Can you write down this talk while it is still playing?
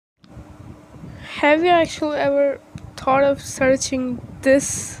Have you actually ever thought of searching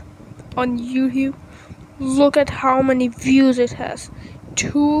this on YouTube? Look at how many views it has.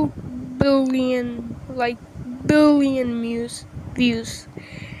 2 billion, like billion views.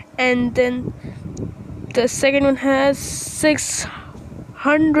 And then the second one has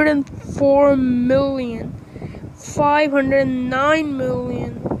 604 million, 509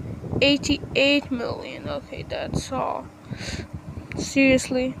 million, 88 million. Okay, that's all.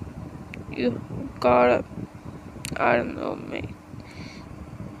 Seriously, you gotta, I don't know, mate.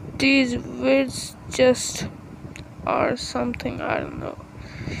 These vids just are something, I don't know.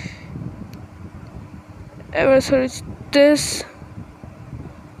 Ever search this?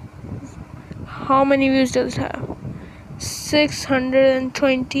 How many views does it have?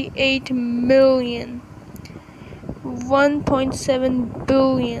 628 million, 1.7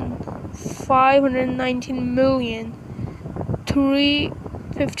 billion, 519 million,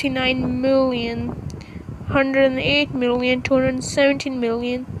 359 million, 108 million, 217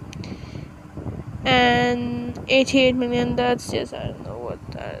 million, and 88 million. That's just, I don't know what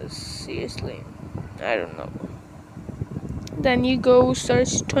that is. Seriously, I don't know. Then you go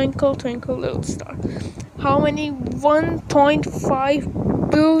search Twinkle Twinkle Little Star. How many?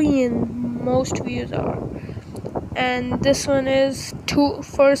 1.5 billion most views are. And this one is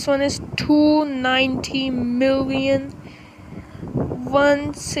first one is 290 million,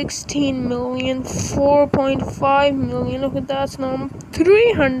 116 million, 4.5 million. Okay, that's normal.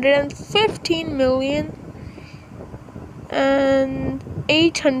 315 million and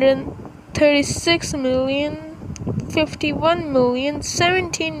 836 million, 51 million,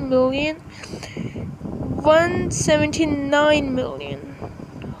 17 million, 179 million.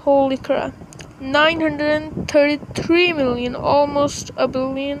 Holy crap. 933 million, almost a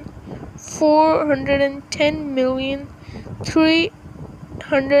billion. 410 million,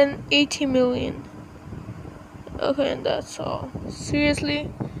 380 million. Okay, and that's all. Seriously,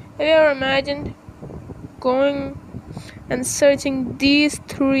 have you ever imagined going and searching these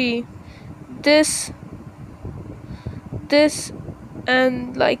three, this,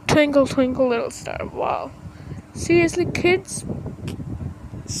 and like Twinkle Twinkle Little Star? Wow. Seriously, kids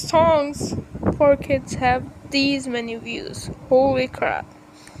songs for kids have these many views. Holy crap.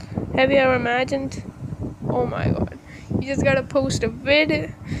 Have you ever imagined? Oh my god. You just gotta post a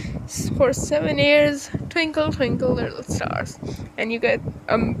vid for 7 years, Twinkle Twinkle Little Stars, and you get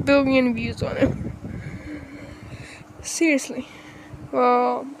a billion views on it. Seriously.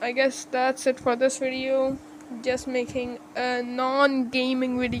 Well, I guess that's it for this video. Just making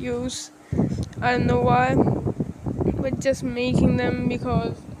non-gaming videos. I don't know why, but just making them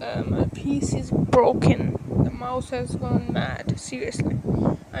because my PC is broken. The mouse has gone mad. Seriously.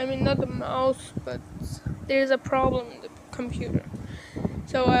 I mean, not the mouse, but there's a problem in the computer.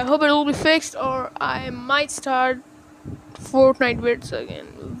 So I hope it will be fixed, or I might start Fortnite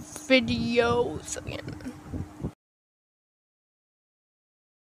videos again.